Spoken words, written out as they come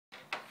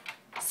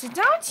Sit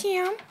down,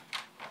 Sam.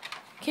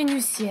 Can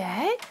you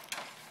sit?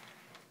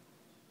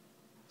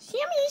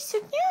 Sammy,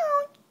 sit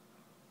down.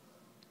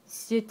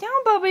 Sit down,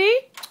 Bubby.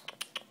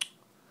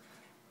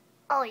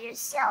 Oh, you're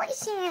silly,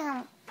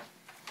 Sam.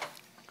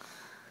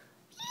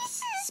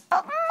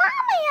 But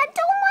Mommy, I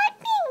don't like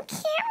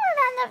being cameraed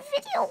on the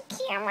video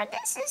camera.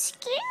 This is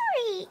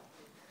scary.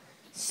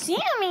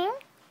 Sammy,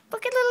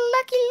 look at little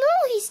Lucky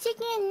Lou. He's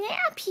taking a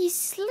nap. He's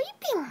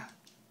sleeping.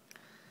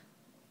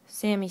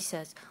 Sammy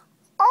says,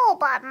 Oh,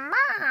 but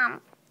Mom,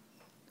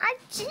 I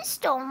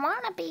just don't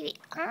want to be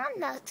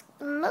on the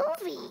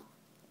movie.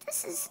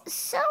 This is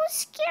so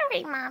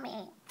scary,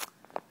 Mommy.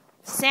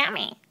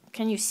 Sammy,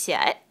 can you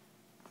sit?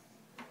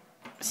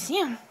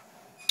 Sam.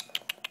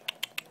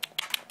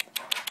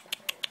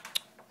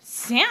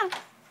 Sam.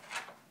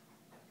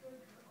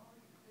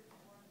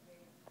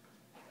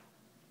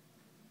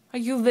 Are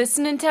you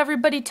listening to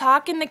everybody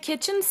talk in the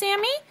kitchen,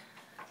 Sammy?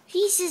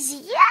 He says,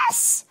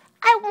 yes,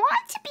 I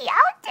want to be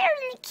out there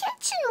in the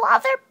kitchen while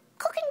they're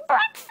cooking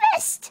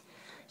breakfast.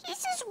 He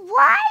says,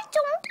 why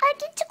don't I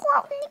get to go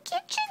out in the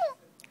kitchen?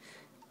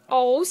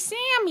 Oh,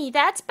 Sammy,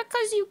 that's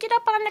because you get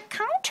up on the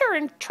counter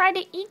and try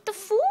to eat the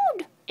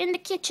food in the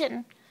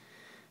kitchen.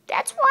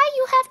 That's why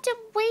you have to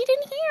wait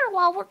in here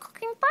while we're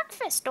cooking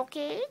breakfast,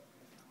 okay?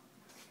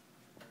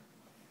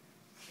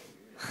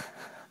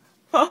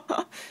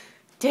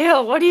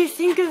 Dale, what do you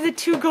think of the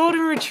two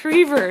golden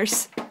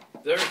retrievers?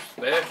 They're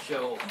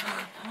special.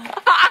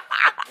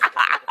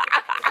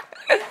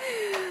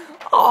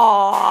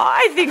 Oh,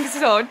 I think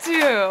so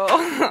too.